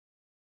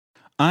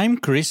I'm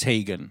Chris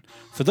Hagan.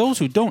 For those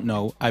who don't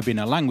know, I've been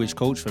a language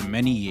coach for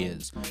many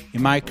years.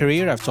 In my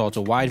career, I've taught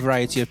a wide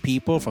variety of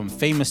people, from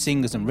famous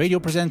singers and radio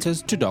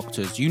presenters to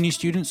doctors, uni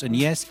students, and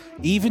yes,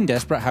 even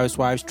desperate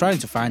housewives trying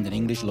to find an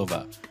English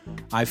lover.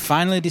 I've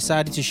finally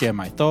decided to share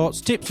my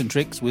thoughts, tips and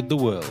tricks with the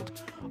world.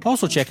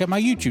 Also check out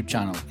my YouTube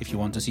channel if you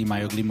want to see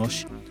my ugly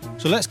mush.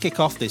 So let's kick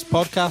off this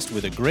podcast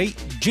with a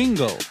great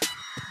jingle.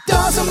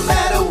 Doesn't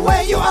matter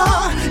where you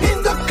are,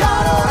 in the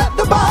car or at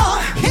the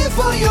bar. Here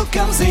for you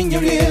comes in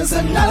your ears,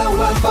 another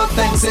word for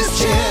thanks is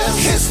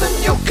cheers. Here's the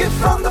new kid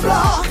from the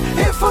block,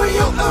 here for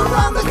you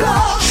around the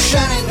clock,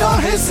 shining all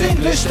his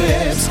English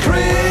tips.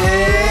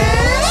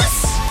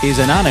 Chris is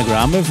an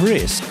anagram of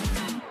risk.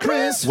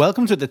 Chris.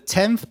 Welcome to the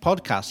 10th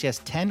podcast.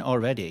 Yes, 10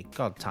 already.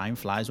 God, time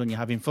flies when you're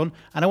having fun.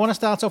 And I want to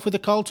start off with a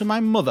call to my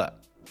mother.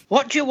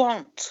 What do you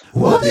want?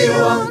 What do you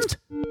want?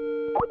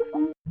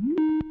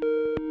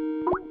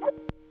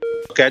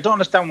 Okay, I don't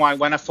understand why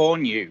when I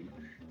phone you,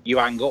 you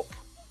hang up.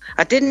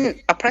 I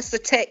didn't. I pressed the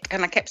tick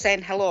and I kept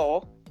saying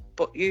hello,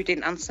 but you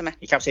didn't answer me.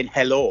 You kept saying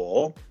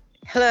hello.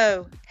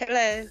 Hello,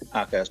 hello.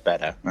 Okay, that's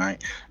better, right?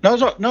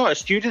 No, a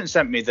student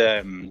sent me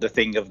the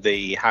thing of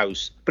the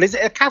house. But is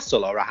it a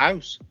castle or a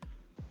house?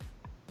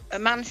 A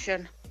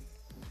mansion.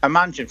 A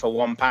mansion for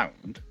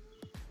 £1?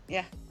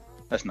 Yeah.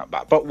 That's not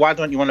bad. But why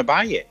don't you want to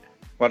buy it?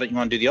 Why don't you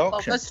want to do the Well,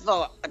 auction? first of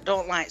all, I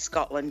don't like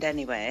Scotland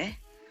anyway.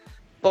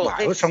 But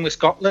Why? What's wrong with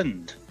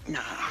Scotland? No.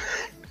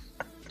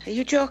 Are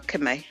you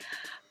joking me?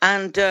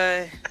 And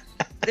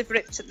they've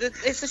ripped.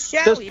 It's a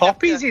shell. There's You'd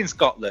poppies in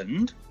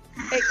Scotland.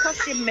 It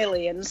costs you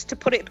millions to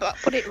put it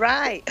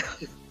right.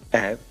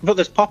 But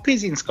there's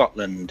poppies in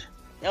Scotland.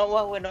 Oh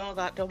well, we know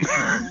that, don't we?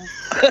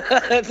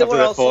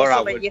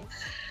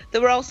 There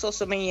were also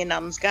some in your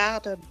nan's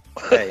garden.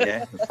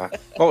 Yeah. In fact,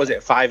 what was it?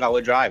 A 5-hour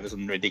drive or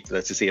something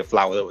ridiculous to see a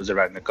flower that was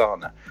around the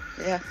corner.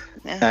 Yeah.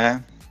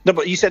 No,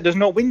 but you said there's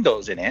no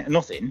windows in it,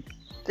 nothing.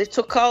 They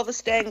took all the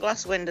stained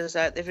glass windows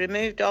out. They've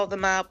removed all the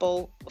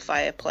marble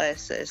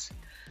fireplaces.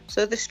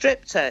 So they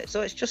stripped it.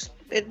 So it just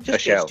A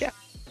shell. Yeah.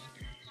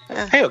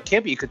 Hey, okay,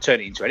 but you could turn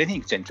it into anything.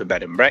 You could turn it into a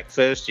bed and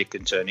breakfast. You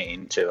can turn it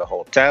into a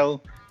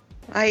hotel.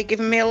 Are you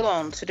giving me a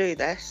loan to do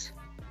this?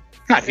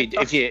 Now,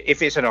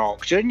 if it's an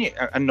auction,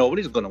 and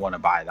nobody's going to want to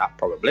buy that,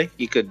 probably,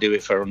 you could do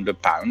it for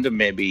 £100 and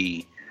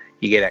maybe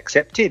you get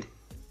accepted.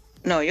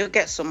 No, you'll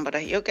get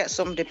somebody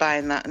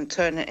buying that and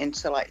turn it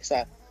into, like,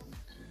 say,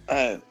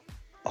 a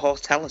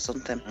hotel or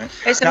something. Right.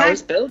 It's a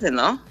nice building,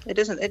 though. It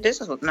is a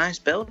nice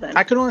building.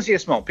 I can only see a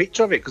small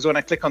picture of it because when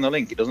I click on the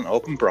link, it doesn't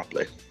open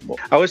properly.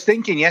 I was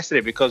thinking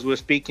yesterday, because we were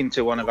speaking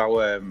to one of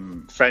our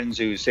friends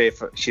who's here,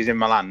 she's in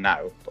Milan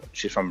now, but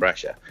she's from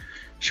Brescia.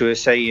 She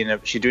was saying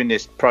she's doing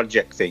this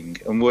project thing,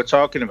 and we were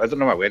talking about, I don't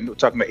know why, we ended up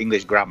talking about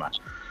English grammar.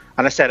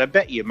 And I said, I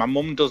bet you my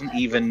mum doesn't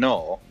even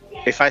know.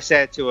 If I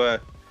said to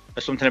her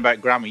something about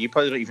grammar, you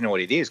probably don't even know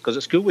what it is, because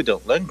at school we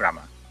don't learn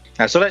grammar.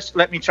 Now, so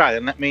let me try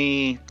then. Let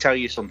me tell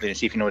you something and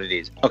see if you know what it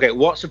is. Okay,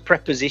 what's a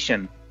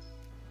preposition?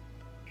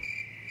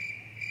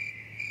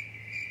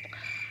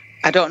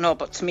 I don't know,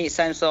 but to me it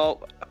sounds like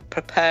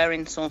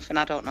preparing something.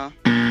 I don't know.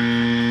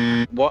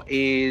 What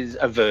is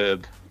a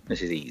verb?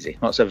 This is easy.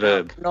 What's a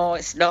verb? No,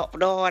 it's not.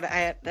 No,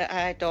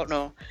 I don't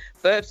know.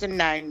 Verbs and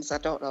nouns, I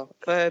don't know.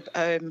 Verb,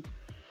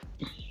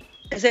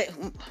 is it?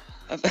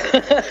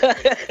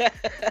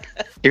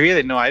 You really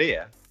have no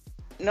idea?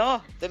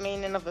 No, the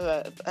meaning of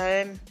a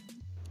verb.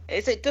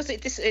 Is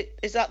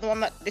that the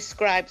one that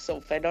describes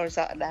something, or is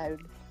that a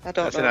noun? I don't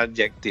know. That's an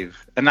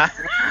adjective.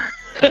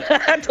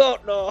 I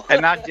don't know.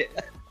 An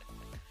adjective.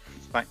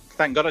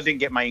 Thank God I didn't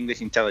get my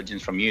English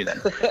intelligence from you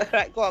then.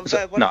 Right, go on.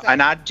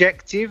 An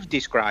adjective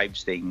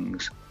describes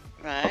things.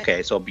 Right.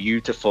 Okay, so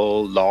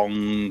beautiful,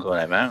 long,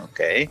 whatever.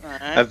 Okay.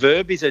 Right. A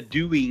verb is a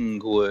doing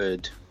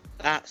word.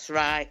 That's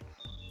right.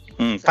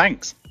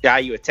 Thanks. Yeah,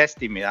 you were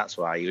testing me, that's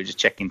why. You were just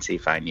checking to see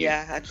if I knew.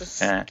 Yeah, I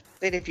just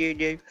did if you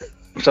knew.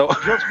 So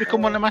you want to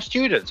become one of my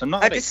students? I'm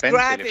not that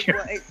expensive.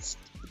 It's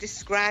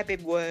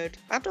describing word.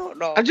 I don't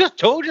know. I just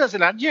told you that's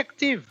an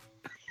adjective.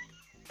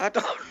 I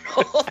don't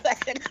know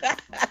then.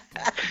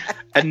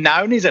 A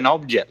noun is an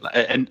object.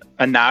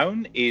 A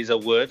noun is a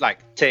word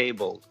like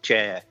table,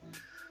 chair.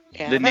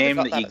 Yeah, the name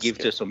that you give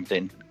to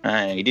something.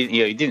 You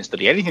didn't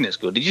study anything at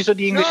school. Did you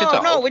study English at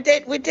all? No, we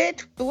did. We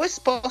were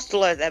supposed to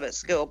learn them at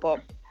school, but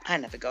I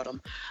never got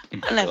them.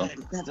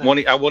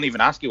 I won't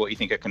even ask you what you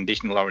think a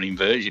conditional or an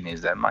inversion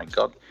is then, my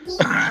God.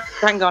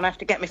 Hang on, I have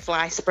to get my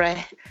fly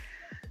spray.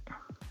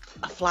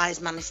 A fly's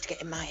managed to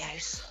get in my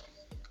house.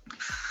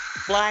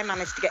 Fly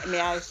managed to get in my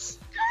house.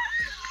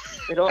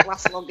 They don't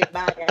last long in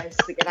my house. They're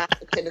going to have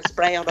to tin of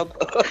spray on them.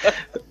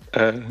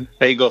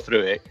 There you go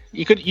through it.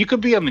 You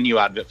could be on the new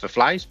advert for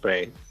fly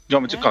spray. Do you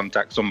want me to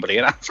contact somebody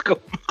and ask them?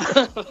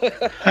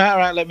 All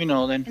right, let me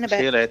know then.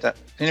 See you later.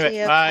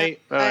 Anyway, bye.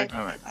 Bye.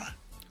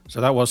 So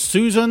that was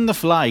Susan the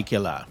Fly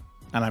Killer.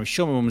 And I'm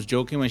sure my mum's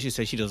joking when she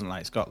says she doesn't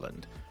like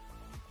Scotland.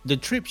 The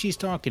trip she's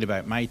talking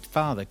about, my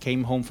father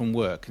came home from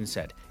work and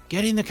said,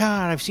 "Get in the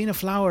car, I've seen a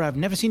flower, I've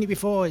never seen it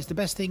before, it's the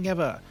best thing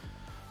ever."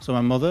 So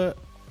my mother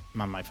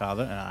my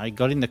father and I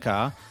got in the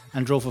car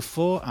and drove for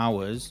 4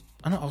 hours,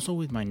 and also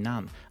with my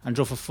nan, and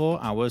drove for 4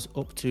 hours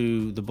up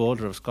to the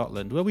border of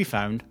Scotland, where we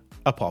found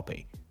a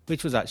poppy,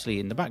 which was actually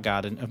in the back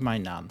garden of my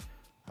nan,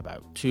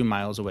 about 2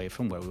 miles away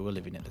from where we were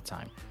living at the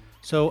time.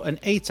 So an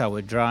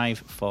 8-hour drive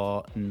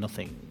for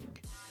nothing.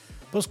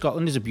 But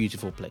Scotland is a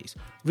beautiful place.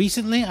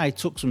 Recently, I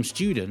took some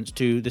students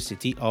to the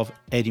city of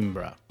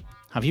Edinburgh.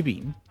 Have you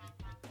been?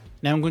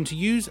 Now I'm going to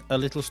use a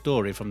little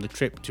story from the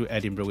trip to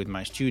Edinburgh with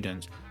my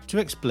students to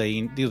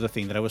explain the other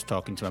thing that I was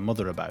talking to my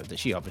mother about that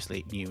she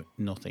obviously knew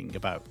nothing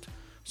about.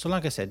 So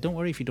like I said, don't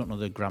worry if you don't know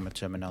the grammar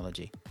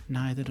terminology.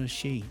 Neither does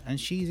she, and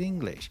she's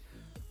English.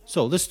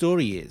 So the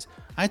story is,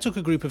 I took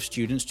a group of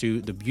students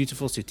to the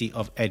beautiful city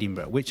of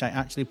Edinburgh, which I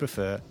actually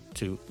prefer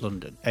to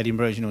London.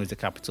 Edinburgh, as you know, is the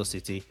capital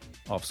city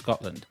of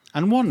Scotland.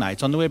 And one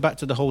night, on the way back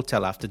to the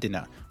hotel after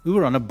dinner, we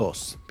were on a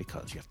bus,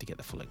 because you have to get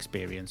the full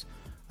experience.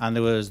 And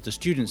there was the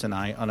students and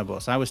I on a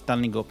bus. I was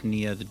standing up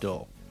near the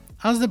door.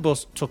 As the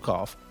bus took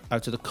off,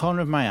 out of the corner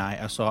of my eye,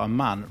 I saw a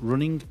man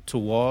running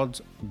towards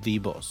the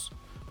bus.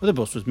 But the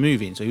bus was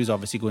moving, so he was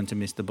obviously going to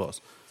miss the bus.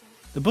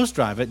 The bus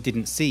driver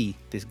didn't see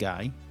this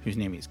guy, whose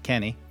name is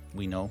Kenny.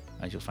 We know,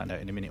 as you'll find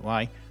out in a minute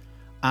why.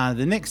 And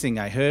the next thing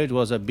I heard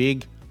was a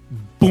big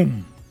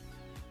boom.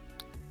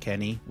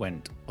 Kenny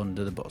went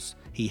under the bus.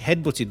 He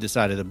headbutted the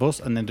side of the bus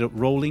and ended up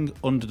rolling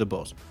under the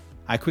bus.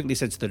 I quickly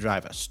said to the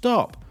driver,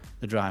 "Stop!"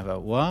 The driver,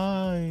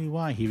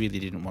 why? He really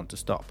didn't want to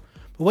stop.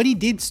 But when he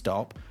did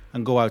stop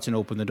and go out and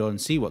open the door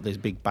and see what this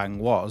big bang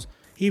was,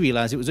 he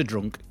realised it was a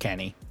drunk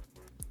Kenny.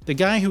 The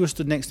guy who was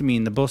stood next to me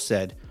in the bus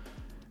said,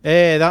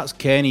 "Hey, that's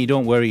Kenny,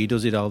 don't worry, he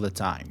does it all the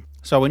time."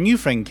 So our new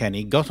friend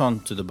Kenny got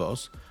onto the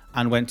bus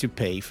and went to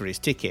pay for his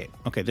ticket.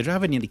 Okay, the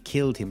driver nearly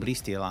killed him, but he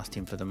still asked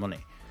him for the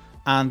money.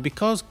 And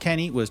because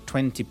Kenny was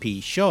 20p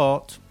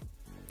short,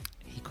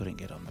 he couldn't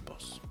get on the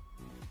bus.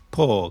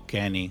 Poor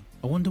Kenny.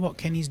 I wonder what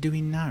Kenny's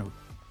doing now.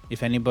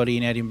 If anybody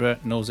in Edinburgh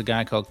knows a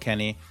guy called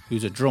Kenny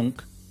who's a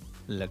drunk,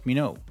 let me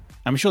know.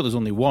 I'm sure there's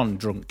only one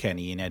drunk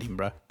Kenny in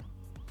Edinburgh.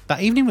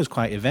 That evening was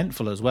quite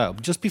eventful as well.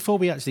 Just before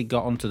we actually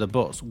got onto the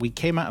bus, we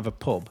came out of a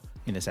pub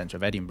in the centre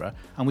of Edinburgh,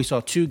 and we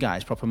saw two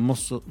guys, proper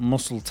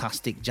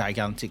muscle-tastic,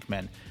 gigantic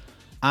men,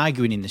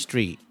 arguing in the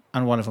street,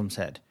 and one of them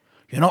said,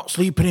 "You're not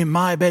sleeping in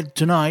my bed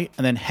tonight,"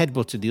 and then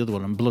headbutted the other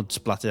one and blood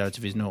splattered out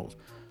of his nose.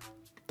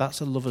 That's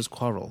a lover's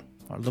quarrel,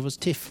 or a lover's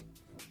tiff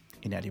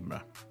in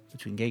Edinburgh,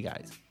 between gay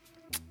guys.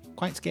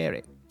 Quite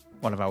scary.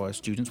 One of our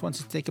students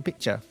wanted to take a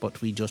picture, but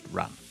we just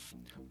ran.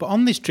 But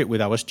on this trip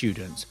with our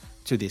students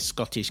to this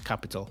Scottish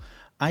capital,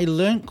 I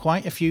learned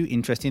quite a few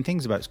interesting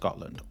things about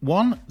Scotland.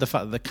 One, the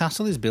fact that the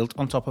castle is built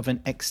on top of an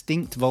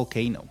extinct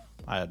volcano.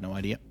 I had no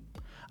idea.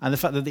 And the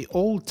fact that the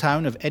old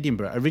town of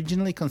Edinburgh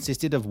originally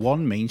consisted of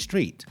one main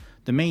street,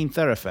 the main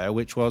thoroughfare,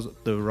 which was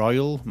the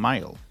Royal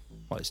Mile.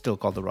 Well, it's still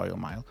called the Royal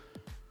Mile,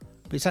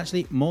 but it's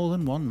actually more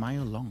than 1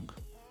 mile long.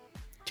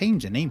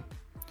 Change the name.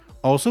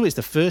 Also, it's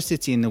the first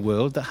city in the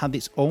world that had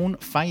its own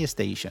fire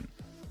station.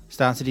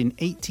 Started in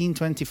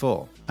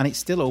 1824, and it's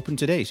still open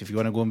today, so if you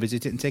want to go and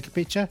visit it and take a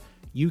picture,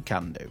 you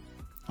can do.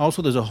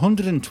 Also, there's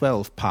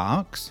 112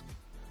 parks,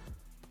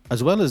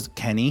 as well as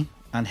Kenny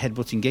and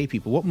headbutting gay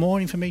people. What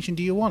more information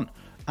do you want?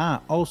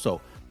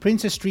 Also,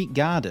 Princess Street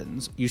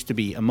Gardens used to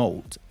be a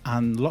moat,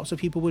 and lots of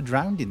people were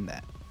drowned in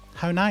there.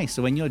 How nice.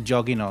 So when you're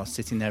jogging or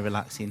sitting there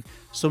relaxing,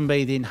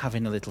 sunbathing,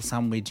 having a little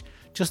sandwich,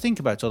 just think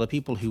about all the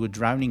people who were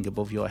drowning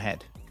above your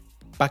head.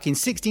 Back in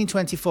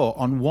 1624,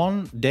 on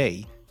one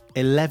day,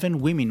 11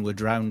 women were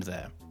drowned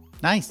there.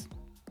 Nice.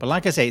 But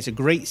like I say, it's a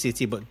great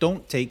city, but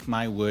don't take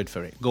my word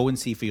for it. Go and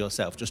see for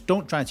yourself. Just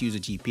don't try to use a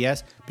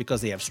GPS, because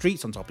they have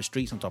streets on top of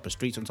streets on top of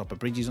streets on top of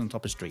bridges on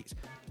top of streets.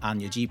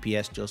 And your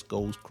GPS just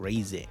goes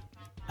crazy.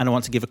 And I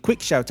want to give a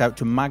quick shout out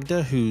to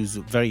Magda, who's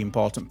a very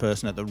important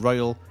person at the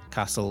Royal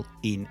Castle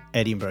in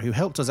Edinburgh, who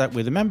helped us out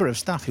with a member of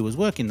staff who was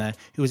working there,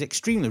 who was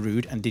extremely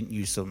rude and didn't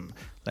use some,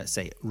 let's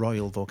say,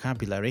 royal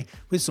vocabulary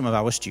with some of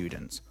our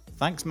students.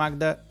 Thanks,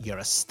 Magda. You're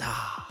a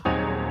star.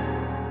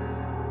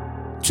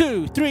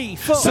 2, 3,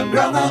 4. Some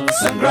grammar. Let's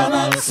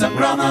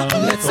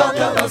talk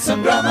about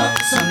some grammar.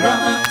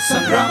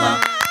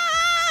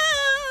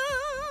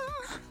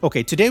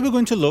 Okay, today we're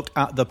going to look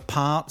at the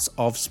parts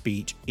of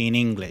speech in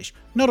English.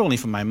 Not only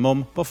for my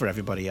mum, but for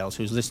everybody else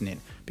who's listening.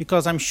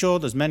 Because I'm sure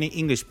there's many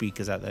English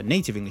speakers out there,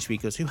 native English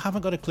speakers, who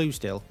haven't got a clue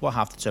still what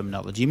half the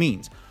terminology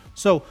means.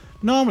 So,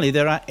 normally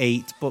there are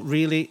 8, but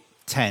really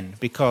 10,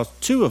 because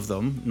 2 of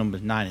them,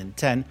 numbers 9 and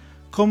 10,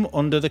 come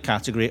under the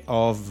category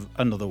of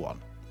another one.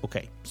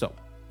 Okay, so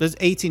there's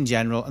 8 in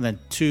general, and then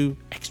 2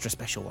 extra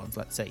special ones,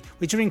 let's say,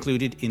 which are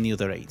included in the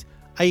other 8.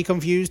 Are you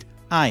confused?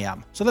 I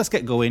am. So let's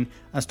get going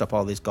and stop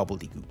all this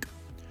gobbledygook.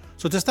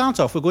 So to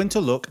start off, we're going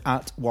to look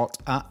at what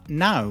a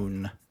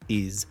noun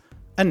is.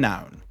 A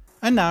noun.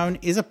 A noun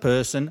is a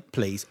person,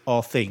 place,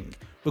 or thing.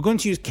 We're going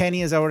to use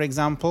Kenny as our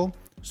example.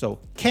 So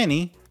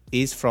Kenny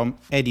is from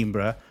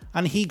Edinburgh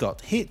and he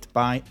got hit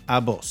by a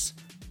bus.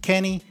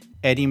 Kenny,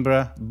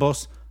 Edinburgh,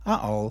 bus are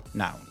all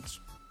nouns.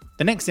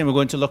 The next thing we're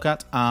going to look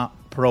at are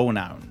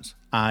pronouns.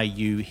 I,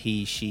 you,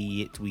 he,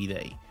 she, it, we,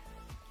 they.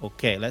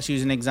 Okay, let's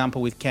use an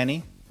example with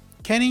Kenny.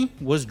 Kenny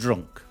was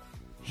drunk.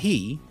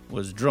 He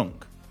was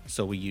drunk.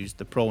 So we use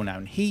the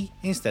pronoun he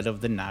instead of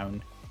the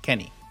noun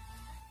Kenny.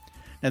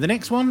 Now the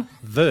next one,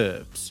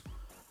 verbs.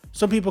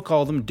 Some people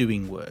call them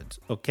doing words.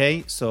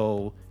 Okay,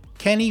 so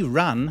Kenny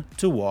ran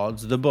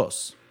towards the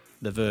bus.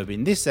 The verb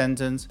in this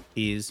sentence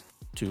is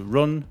to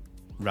run.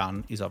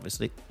 Ran is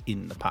obviously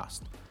in the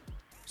past.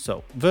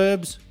 So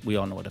verbs, we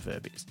all know what a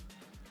verb is.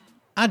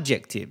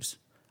 Adjectives.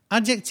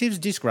 Adjectives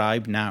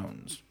describe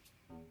nouns.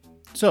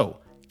 So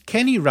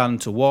Kenny ran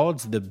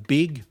towards the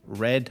big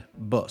red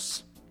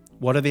bus.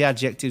 What are the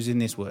adjectives in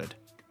this word?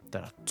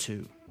 There are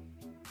two.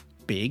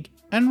 Big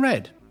and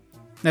red.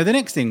 Now the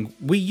next thing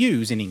we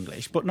use in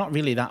English, but not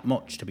really that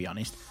much to be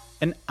honest,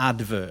 an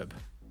adverb.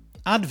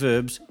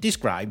 Adverbs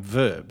describe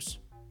verbs.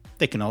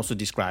 They can also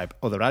describe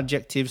other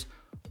adjectives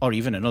or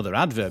even another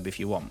adverb if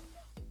you want.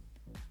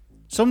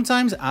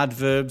 Sometimes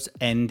adverbs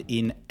end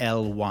in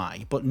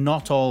ly, but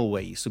not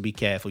always, so be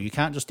careful. You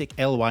can't just stick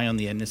ly on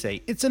the end and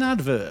say, it's an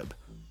adverb.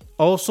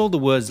 Also, the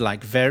words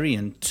like very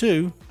and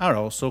to are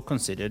also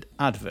considered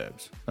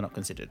adverbs. They're not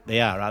considered, they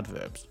are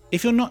adverbs.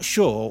 If you're not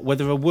sure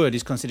whether a word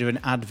is considered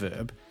an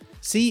adverb,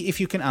 see if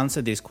you can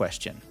answer this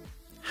question.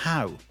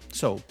 How?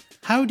 So,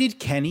 how did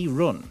Kenny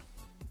run?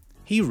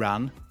 He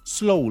ran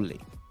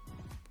slowly.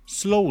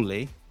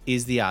 Slowly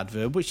is the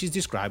adverb which is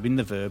describing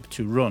the verb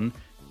to run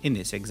in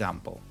this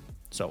example.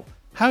 So,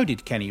 how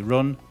did Kenny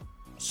run?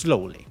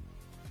 Slowly.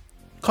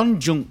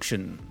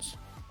 Conjunctions.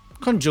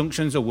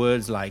 Conjunctions are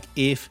words like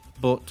if,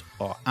 but,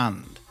 or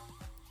and.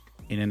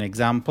 In an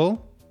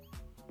example,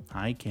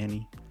 hi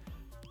Kenny.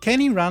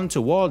 Kenny ran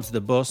towards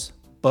the bus,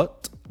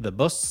 but the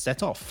bus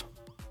set off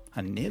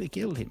and nearly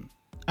killed him.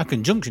 A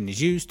conjunction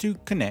is used to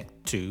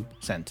connect two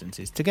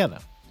sentences together.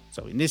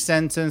 So in this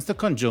sentence, the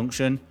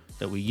conjunction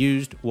that we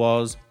used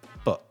was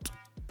but.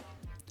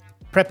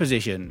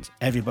 Prepositions.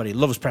 Everybody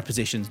loves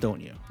prepositions,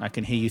 don't you? I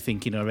can hear you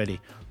thinking already,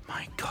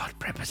 my God,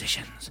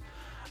 prepositions.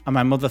 And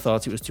my mother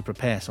thought it was to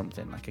prepare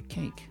something like a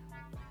cake.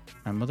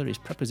 My mother is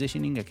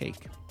prepositioning a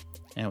cake.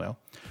 Yeah, well.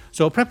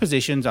 So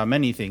prepositions are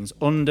many things.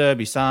 Under,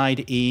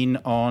 beside, in,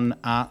 on,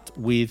 at,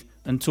 with,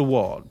 and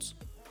towards.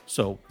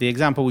 So the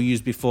example we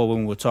used before when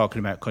we were talking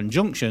about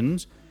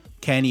conjunctions,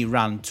 Kenny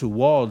ran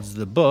towards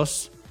the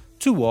bus.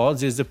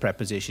 Towards is the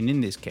preposition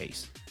in this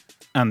case.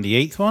 And the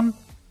eighth one,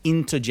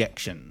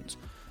 interjections.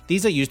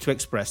 These are used to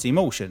express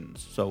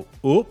emotions. So,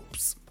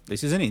 oops,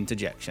 this is an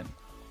interjection.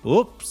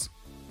 Oops,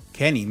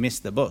 Kenny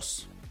missed the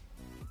bus.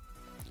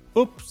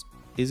 Oops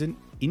is an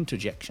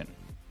interjection.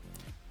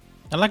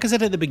 And like I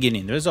said at the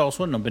beginning, there is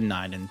also a number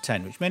 9 and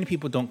 10, which many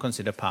people don't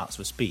consider parts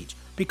of speech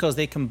because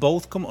they can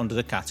both come under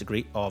the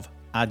category of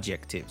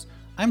adjectives.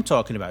 I'm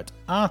talking about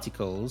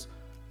articles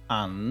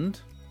and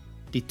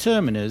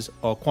determiners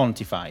or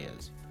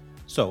quantifiers.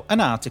 So an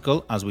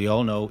article, as we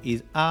all know,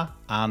 is a,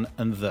 an,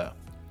 and the.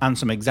 And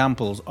some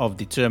examples of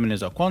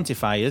determiners or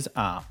quantifiers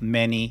are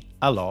many,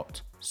 a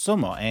lot,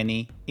 some or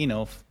any,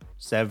 enough,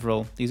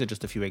 several. These are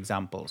just a few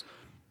examples.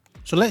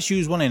 So let's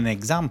use one in an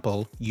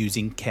example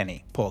using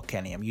Kenny. Poor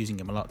Kenny, I'm using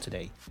him a lot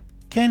today.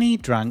 Kenny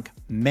drank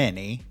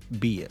many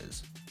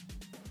beers.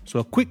 So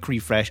a quick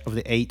refresh of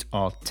the 8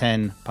 or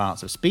 10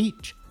 parts of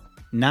speech.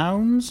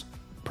 Nouns,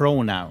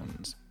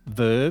 pronouns,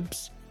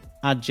 verbs,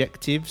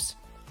 adjectives,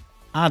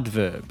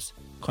 adverbs,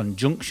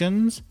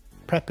 conjunctions,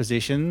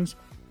 prepositions,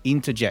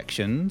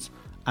 interjections,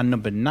 and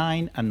number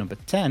 9 and number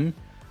 10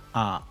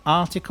 are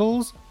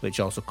articles, which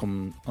also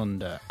come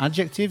under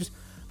adjectives,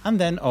 and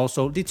then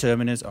also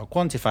determiners or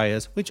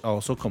quantifiers, which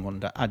also come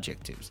under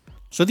adjectives.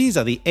 So these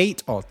are the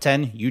 8 or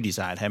 10, you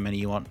decide how many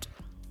you want,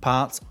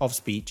 parts of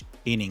speech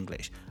in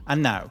English.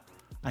 And now,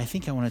 I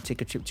think I want to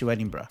take a trip to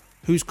Edinburgh.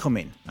 Who's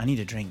coming? I need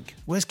a drink.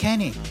 Where's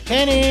Kenny?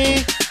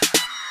 Kenny!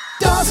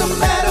 Doesn't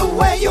matter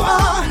where you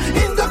are,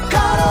 in the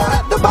car or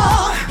at the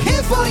bar.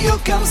 Here for you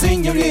comes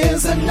in your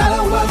ears,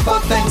 another word for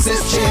thanks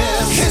is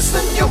cheers. Here's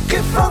the new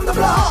kid from the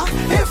block,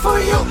 here for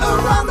you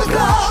around the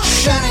clock,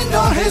 shining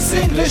all his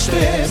English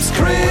tips.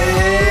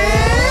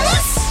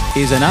 Chris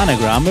is an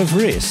anagram of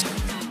risk.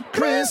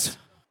 Chris